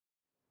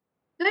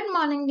Good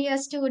morning, dear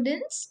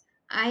students.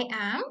 I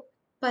am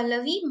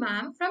Pallavi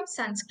ma'am from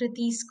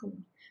Sanskriti School.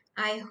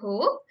 I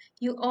hope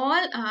you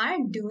all are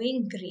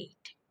doing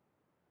great.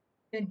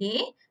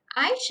 Today,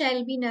 I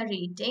shall be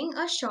narrating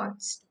a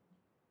short story.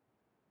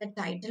 The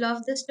title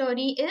of the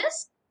story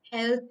is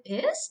Health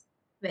is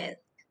Wealth.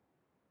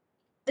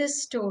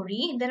 This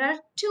story, there are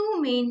two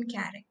main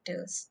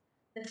characters.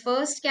 The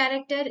first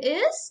character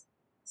is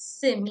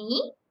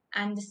Simi,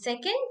 and the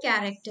second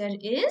character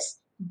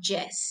is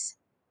Jess.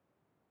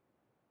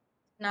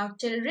 Now,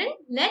 children,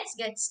 let's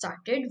get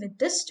started with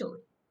the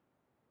story.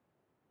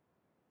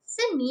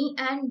 Simi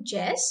and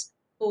Jess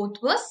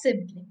both were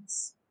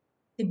siblings.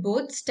 They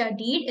both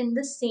studied in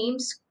the same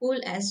school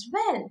as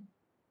well.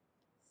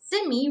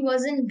 Simi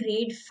was in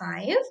grade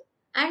 5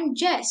 and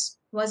Jess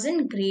was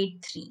in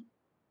grade 3.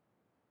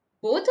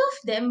 Both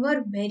of them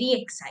were very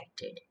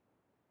excited.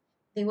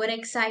 They were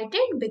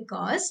excited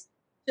because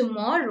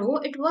tomorrow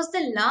it was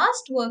the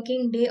last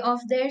working day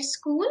of their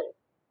school,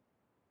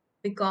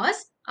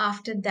 because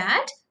after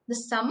that the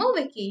summer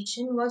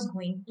vacation was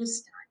going to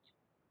start.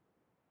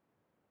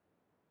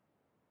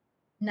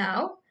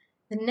 Now,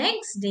 the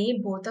next day,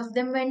 both of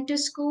them went to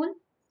school.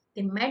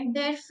 They met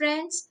their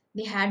friends.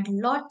 They had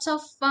lots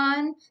of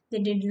fun. They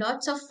did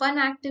lots of fun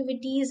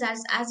activities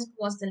as it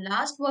was the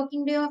last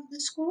working day of the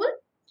school.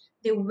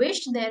 They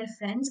wished their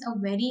friends a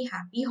very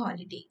happy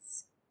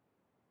holidays.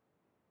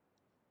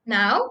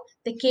 Now,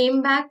 they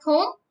came back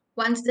home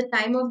once the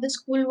time of the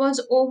school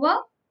was over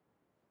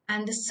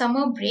and the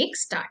summer break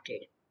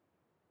started.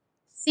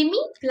 Simi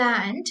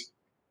planned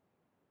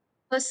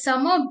her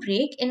summer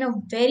break in a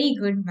very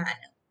good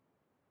manner.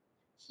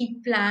 She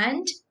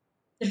planned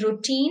the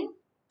routine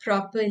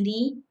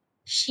properly.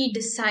 She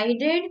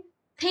decided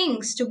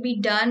things to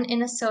be done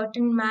in a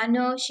certain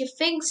manner. She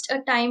fixed a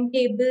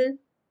timetable.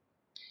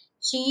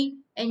 She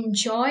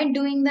enjoyed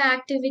doing the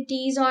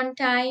activities on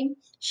time.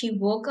 She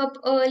woke up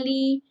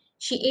early.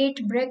 She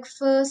ate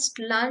breakfast,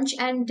 lunch,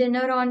 and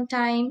dinner on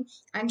time.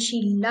 And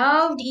she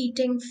loved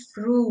eating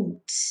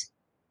fruits.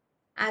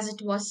 As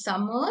it was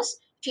summers,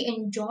 she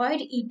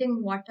enjoyed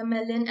eating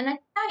watermelon, and at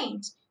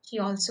times she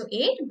also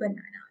ate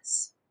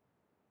bananas.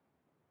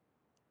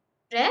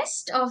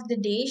 Rest of the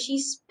day she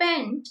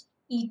spent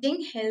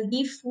eating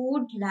healthy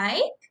food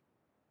like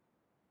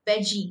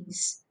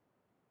veggies,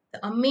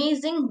 the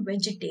amazing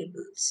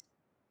vegetables.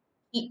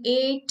 He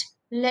ate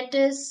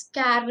lettuce,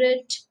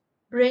 carrot,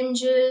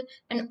 brinjal,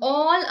 and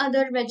all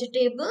other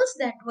vegetables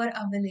that were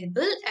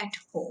available at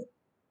home.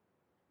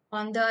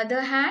 On the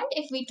other hand,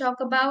 if we talk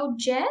about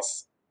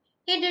Jess,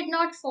 he did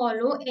not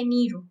follow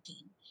any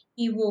routine.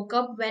 He woke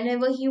up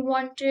whenever he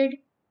wanted.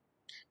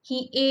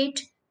 He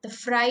ate the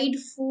fried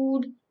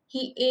food.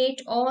 He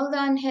ate all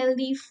the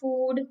unhealthy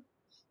food.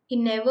 He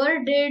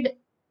never did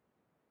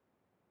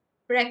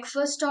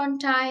breakfast on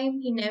time.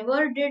 He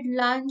never did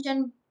lunch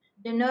and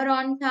dinner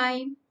on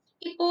time.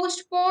 He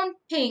postponed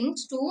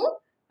things to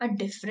a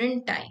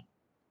different time.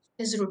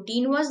 His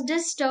routine was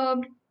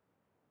disturbed.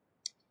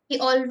 He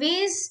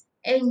always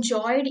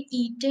enjoyed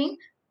eating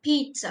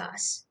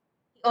pizzas.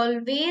 He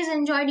always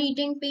enjoyed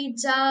eating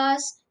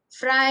pizzas,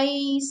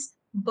 fries,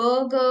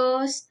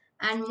 burgers,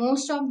 and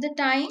most of the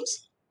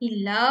times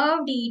he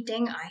loved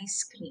eating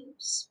ice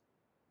creams.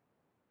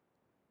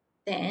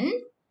 Then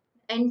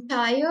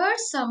entire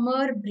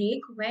summer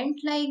break went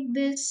like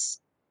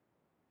this.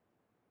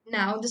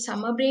 Now the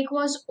summer break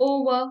was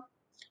over.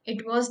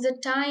 It was the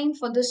time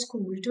for the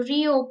school to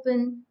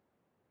reopen.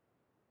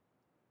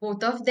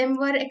 Both of them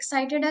were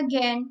excited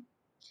again.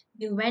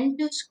 They went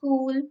to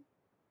school.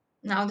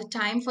 Now the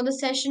time for the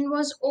session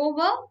was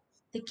over.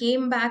 They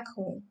came back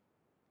home.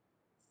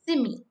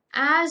 Simi,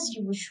 as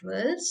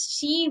usual,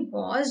 she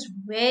was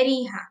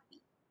very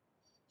happy.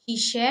 She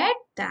shared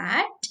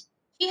that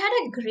she had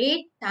a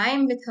great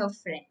time with her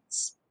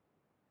friends.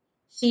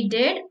 She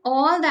did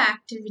all the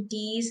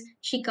activities.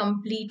 She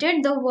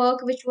completed the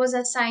work which was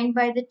assigned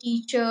by the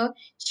teacher.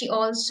 She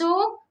also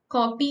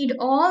copied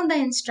all the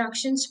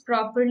instructions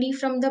properly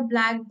from the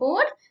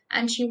blackboard,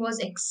 and she was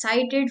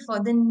excited for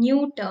the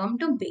new term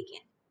to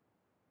begin.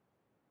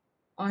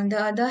 On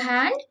the other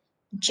hand,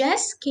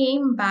 Jess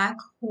came back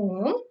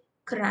home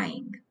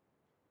crying.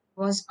 He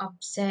was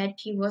upset,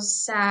 he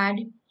was sad.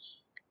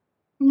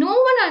 No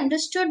one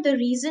understood the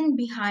reason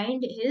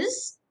behind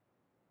his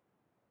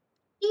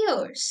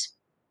tears.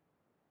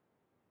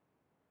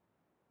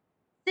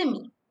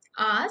 Simi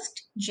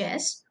asked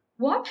Jess,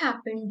 "What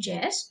happened,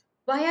 Jess?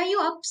 Why are you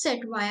upset?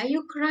 Why are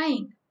you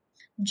crying?"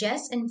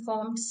 Jess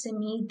informed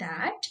Simi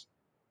that,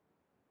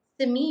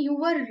 "Simi, you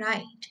were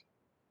right.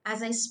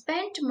 As I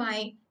spent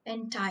my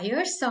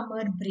entire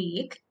summer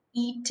break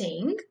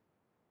eating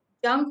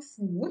junk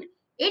food,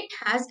 it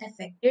has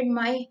affected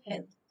my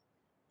health.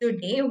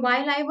 Today,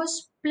 while I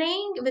was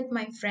playing with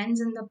my friends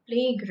in the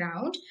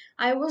playground,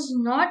 I was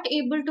not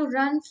able to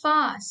run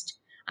fast.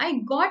 I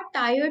got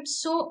tired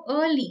so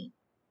early.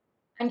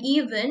 And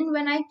even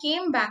when I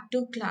came back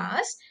to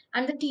class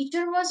and the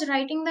teacher was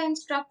writing the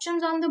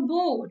instructions on the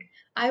board,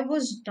 I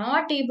was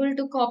not able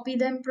to copy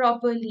them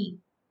properly.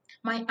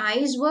 My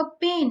eyes were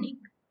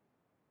paining."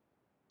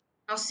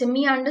 Now,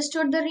 Simi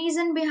understood the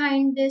reason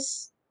behind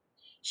this.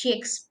 She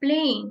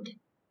explained,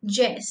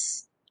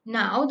 Jess,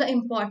 now the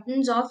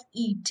importance of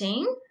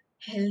eating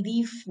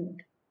healthy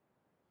food.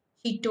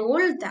 He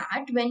told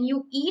that when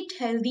you eat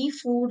healthy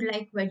food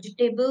like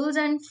vegetables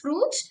and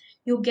fruits,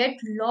 you get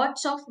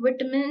lots of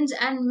vitamins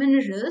and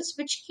minerals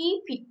which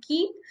keep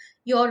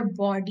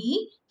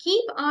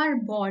our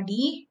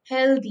body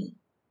healthy.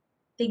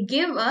 They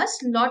give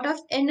us lot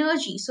of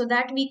energy so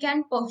that we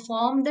can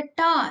perform the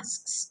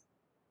tasks.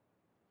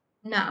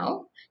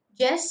 Now,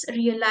 Jess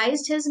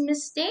realized his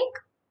mistake.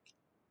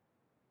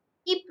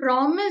 He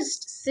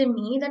promised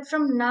Simi that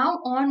from now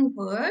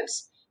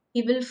onwards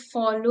he will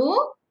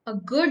follow a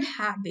good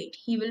habit.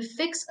 He will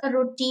fix a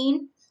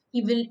routine.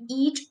 He will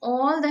eat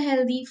all the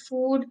healthy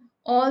food,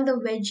 all the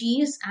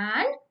veggies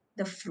and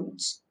the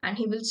fruits. And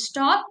he will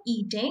stop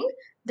eating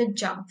the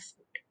junk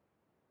food.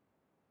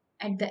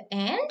 At the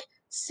end,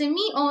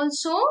 Simi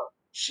also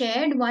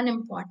shared one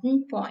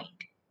important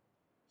point.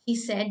 He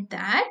said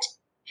that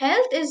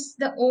health is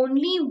the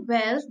only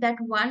wealth that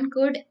one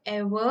could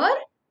ever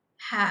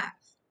have.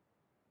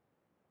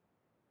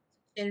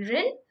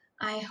 Children,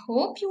 I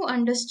hope you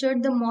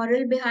understood the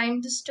moral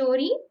behind the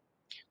story.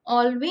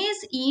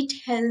 Always eat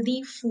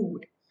healthy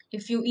food.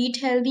 If you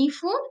eat healthy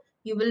food,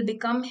 you will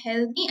become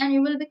healthy and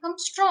you will become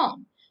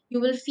strong.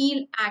 You will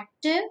feel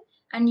active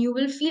and you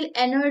will feel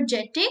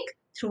energetic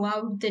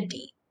throughout the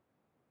day.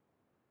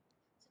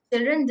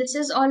 Children, this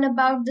is all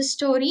about the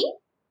story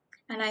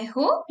and I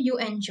hope you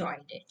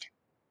enjoyed it.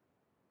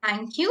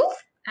 Thank you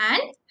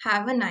and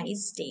have a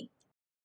nice day.